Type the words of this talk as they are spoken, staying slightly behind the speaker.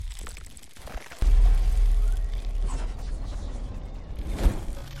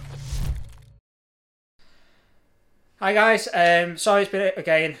Hi guys, sorry it's been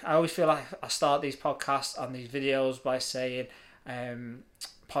again. I always feel like I start these podcasts and these videos by saying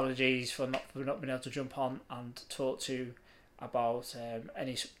apologies for not being able to jump on and talk to about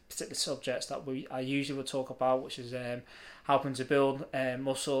any particular subjects that I usually would talk about, which is helping to build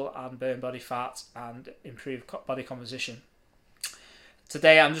muscle and burn body fat and improve body composition.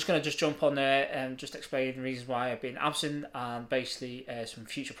 Today I'm just going to jump on there and just explain the reasons why I've been absent and basically some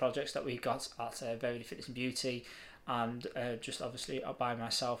future projects that we got at Verite Fitness and Beauty, and just obviously by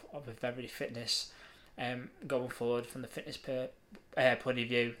myself with Verite Fitness going forward from the fitness point of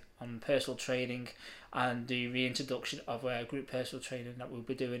view on personal training and the reintroduction of group personal training that we'll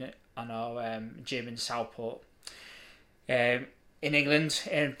be doing it on our gym in Southport. In England,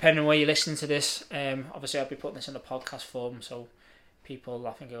 depending on where you're listening to this, obviously I'll be putting this in a podcast form, so people,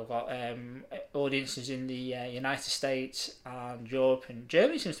 I think I've got audiences in the United States and Europe, and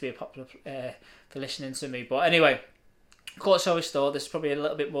Germany seems to be a popular for listening to me. But anyway, course I always thought this is probably a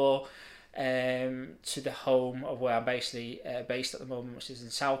little bit more to the home of where I'm basically based at the moment, which is in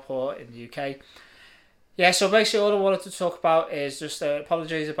Southport in the UK. Yeah, so basically all I wanted to talk about is just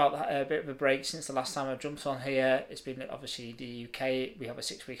apologies about a bit of a break since the last time I jumped on here. It's been obviously the UK, we have a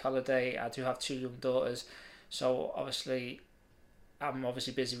 6-week holiday. I do have 2 young daughters, so obviously I'm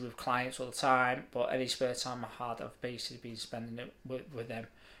obviously busy with clients all the time, but any spare time I had, I've basically been spending it with them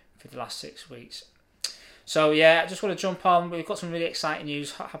for the last 6 weeks. So yeah, I just want to jump on. We've got some really exciting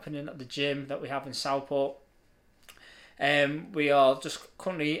news happening at the gym that we have in Southport. We are just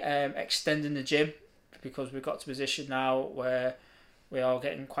currently extending the gym because we've got to a position now where we are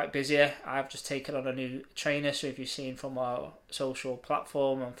getting quite busier. I've just taken on a new trainer, so if you've seen from our social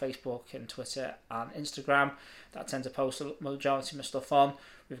platform on Facebook and Twitter and Instagram, that I tend to post the majority of my stuff on.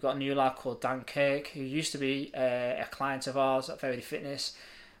 We've got a new lad called Dan Kirk, who used to be a client of ours at Verite Fitness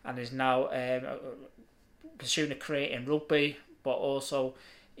and is now pursuing a career in rugby, but also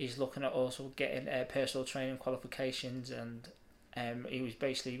he's looking at also getting personal training qualifications, and he was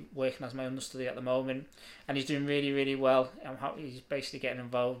basically working as my understudy at the moment, and he's doing really, really well. He's basically getting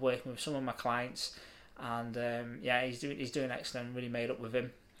involved, working with some of my clients, and he's doing excellent. I'm really made up with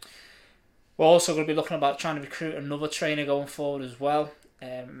him. We're also going to be looking about trying to recruit another trainer going forward as well.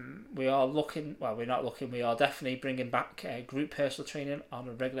 We are looking, well, we're not looking, we are definitely bringing back group personal training on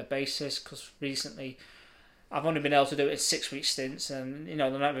a regular basis, because recently I've only been able to do it in 6-week stints, and they're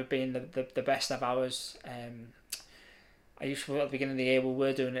never been the best of hours. I used to, at the beginning of the year, we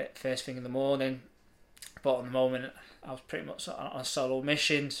were doing it first thing in the morning, but at the moment I was pretty much on a solo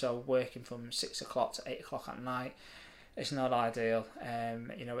mission, so working from 6 o'clock to 8 o'clock at night. It's not ideal.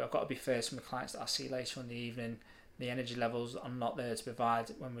 I've got to be fair to my clients that I see later in the evening. The energy levels are not there to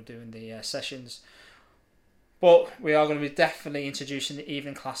provide when we're doing the sessions. But we are going to be definitely introducing the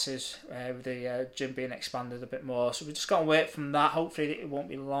evening classes with the gym being expanded a bit more. So we've just got to wait from that. Hopefully it won't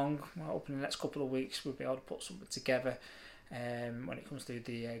be long. I hope in the next couple of weeks we'll be able to put something together when it comes to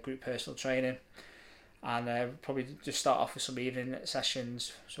the group personal training. And probably just start off with some evening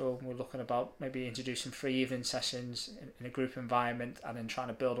sessions. So we're looking about maybe introducing 3 evening sessions in a group environment, and then trying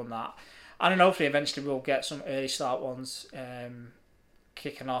to build on that. And then hopefully eventually we'll get some early start ones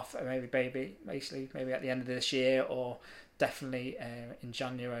kicking off, maybe at the end of this year, or definitely in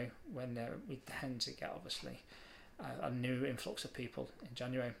January, when we tend to get obviously a new influx of people in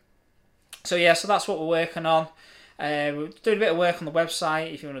January. So that's what we're working on. We're doing a bit of work on the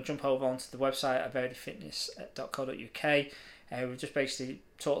website. If you want to jump over onto the website at veritefitness.co.uk, we've just basically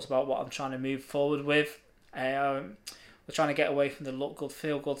talked about what I'm trying to move forward with. We're trying to get away from the look good,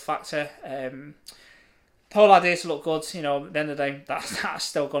 feel good factor. The whole idea is to look good. At the end of the day, that's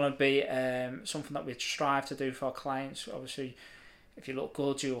still going to be something that we strive to do for our clients. Obviously, if you look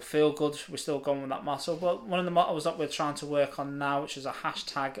good, you'll feel good. We're still going with that motto. But one of the mottos that we're trying to work on now, which is a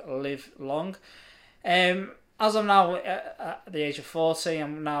hashtag live long. As I'm now at the age of 40,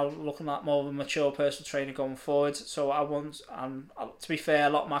 I'm now looking at more of a mature personal trainer going forward. So to be fair, a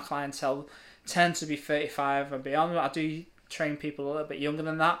lot of my clientele tend to be 35 and beyond. I do train people a little bit younger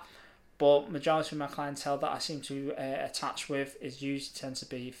than that, but majority of my clientele that I seem to attach with is usually tend to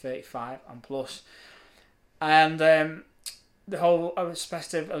be 35 and plus. And the whole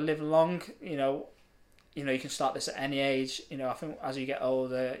perspective of live long, you can start this at any age. I think as you get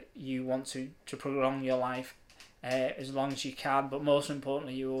older, you want to prolong your life as long as you can, but most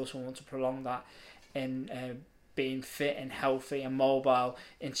importantly, you also want to prolong that in being fit and healthy and mobile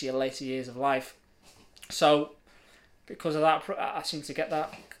into your later years of life. So because of that, I seem to get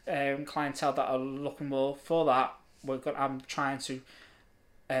that clientele that are looking more for that. I'm trying to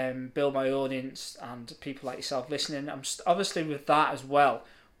build my audience and people like yourself listening. I'm obviously with that as well.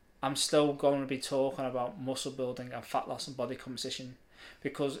 I'm still going to be talking about muscle building and fat loss and body composition,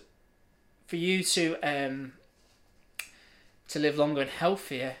 because for you to live longer and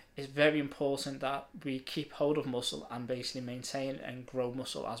healthier, it's very important that we keep hold of muscle and basically maintain and grow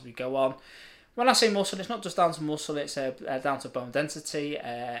muscle as we go on. When I say muscle, it's not just down to muscle, it's down to bone density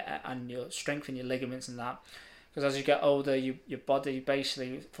and your strength in your ligaments and that. Because as you get older, your body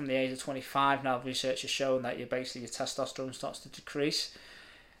basically, from the age of 25 now, research has shown that your testosterone starts to decrease.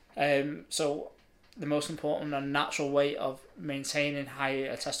 So the most important and natural way of maintaining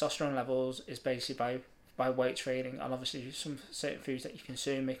higher testosterone levels is basically by weight training, and obviously some certain foods that you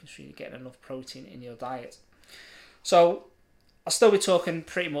consume, making sure you're getting enough protein in your diet. So I'll still be talking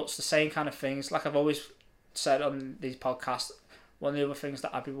pretty much the same kind of things. Like I've always said on these podcasts, one of the other things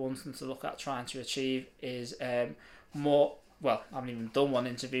that I'd be wanting to look at trying to achieve is more, well, I haven't even done one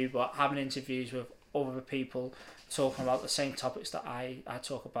interview, but having interviews with other people talking about the same topics that I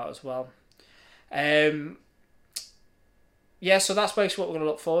talk about as well. Yeah, so that's basically what we're going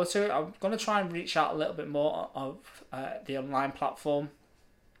to look forward to. I'm going to try and reach out a little bit more of the online platform.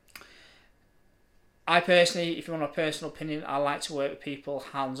 I personally, if you want a personal opinion, I like to work with people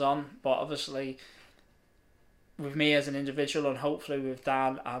hands-on, but obviously with me as an individual, and hopefully with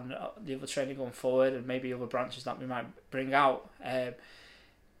Dan and the other training going forward, and maybe other branches that we might bring out,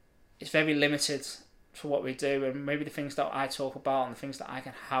 it's very limited for what we do, and maybe the things that I talk about and the things that I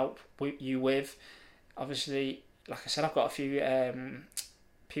can help you with. Obviously, like I said, I've got a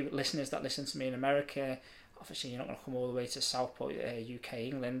few listeners that listen to me in America. Obviously, you're not going to come all the way to Southport, UK,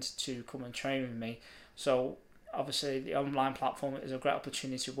 England to come and train with me. So obviously the online platform is a great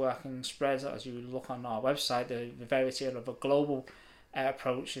opportunity where I can spread, as you look on our website, the Verite of a global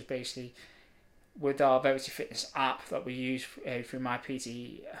approach is basically with our Verite Fitness app that we use through my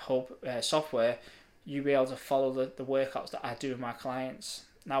PT Hub software. You'll be able to follow the workouts that I do with my clients.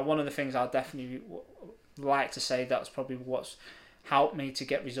 Now, one of the things I'll definitely like to say that's probably what's helped me to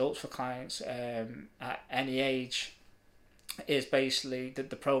get results for clients at any age is basically the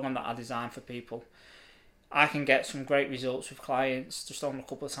program that I design for people. I can get some great results with clients just on a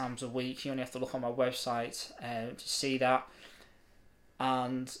couple of times a week. You only have to look on my website to see that.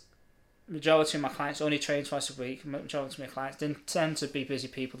 And majority of my clients only train twice a week. Majority of my clients tend to be busy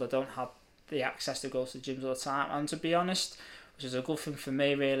people that don't have the access to go to the gyms all the time. And to be honest, which is a good thing for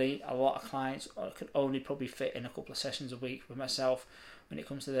me really, a lot of clients could only probably fit in a couple of sessions a week with myself when it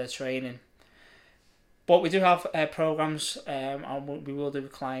comes to their training. But we do have programs and we will do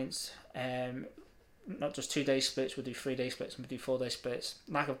with clients, not just 2 day splits, we'll do 3 day splits and we'll do 4 day splits.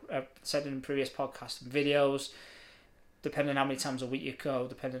 Like I've said in previous podcasts and videos, depending on how many times a week you go,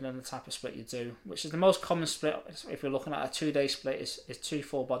 depending on the type of split you do, which is the most common split. If you're looking at a 2 day split, is 2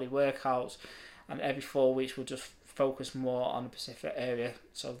 full body workouts, and every 4 weeks we'll just focus more on a specific area.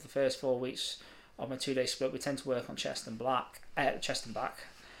 So the first 4 weeks of my 2 day split, we tend to work on chest and back, and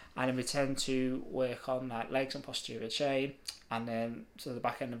then we tend to work on like legs and posterior chain, and then to the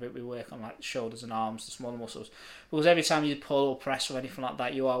back end of it we work on like shoulders and arms, the smaller muscles, because every time you pull or press or anything like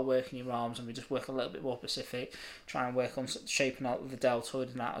that, you are working your arms, and we just work a little bit more specific, try and work on shaping out the deltoid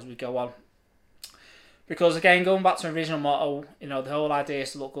and that as we go on. Because again, going back to the original motto, the whole idea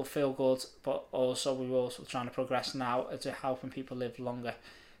is to look good, feel good, but also we're also trying to progress now to helping people live longer.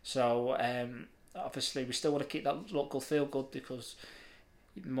 So obviously we still want to keep that look good, feel good, because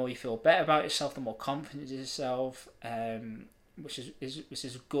the more you feel better about yourself, the more confident in yourself, which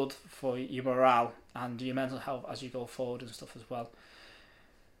is good for your morale and your mental health as you go forward and stuff as well.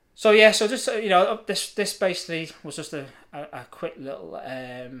 So yeah, so just this basically was just a quick little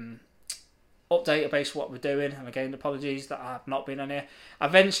update about what we're doing, and again apologies that I've not been on here.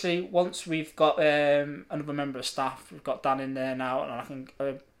 Eventually, once we've got another member of staff, we've got Dan in there now, and I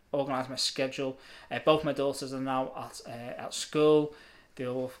can organise my schedule. Both my daughters are now at school. They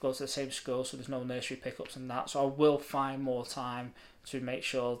all go to the same school, so there's no nursery pickups and that. So I will find more time to make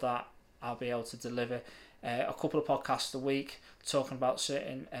sure that I'll be able to deliver a couple of podcasts a week talking about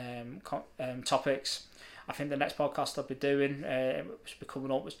certain topics. I think the next podcast I'll be doing, which will be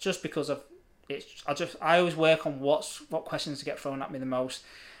coming up, is just because of I always work on what questions get thrown at me the most.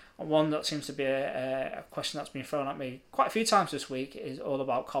 And one that seems to be a question that's been thrown at me quite a few times this week is all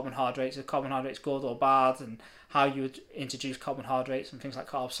about carbohydrates. Are carbohydrates good or bad, and how you would introduce carbohydrates and things like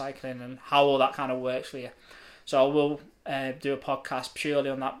carb cycling, and how all that kind of works for you. So I will do a podcast purely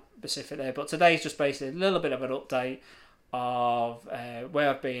on that specific there. But today's just basically a little bit of an update of where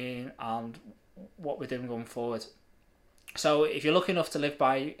I've been and what we're doing going forward. So if you're lucky enough to live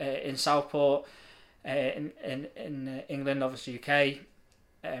by in Southport, in England, obviously UK,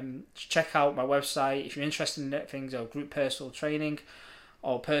 check out my website. If you're interested in things or group personal training,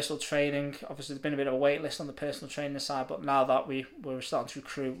 or personal training. Obviously, there's been a bit of a wait list on the personal training side, but now that we're starting to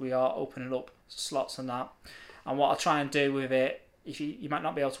recruit, we are opening up slots on that. And what I'll try and do with it, if you might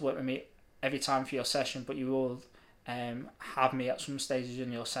not be able to work with me every time for your session, but you will have me at some stages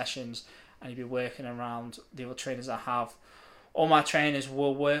in your sessions, and you'll be working around the other trainers I have. All my trainers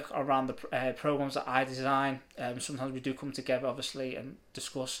will work around the programs that I design. Sometimes we do come together, obviously, and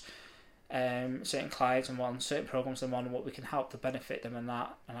discuss certain clients and certain programs they want and what we can help to benefit them and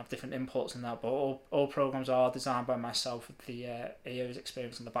that, and have different inputs in that. But all programs are designed by myself with the years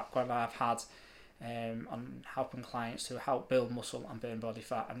experience and the background I've had on helping clients to help build muscle and burn body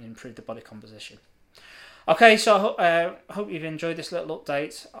fat and improve the body composition. Okay, so I hope you've enjoyed this little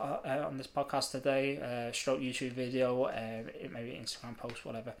update on this podcast today, stroke YouTube video, maybe Instagram post,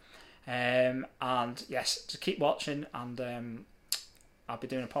 whatever. And yes, just keep watching, and I'll be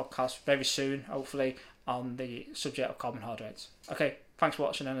doing a podcast very soon, hopefully, on the subject of carbohydrates. Okay, thanks for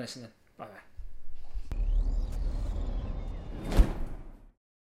watching and listening. Bye-bye.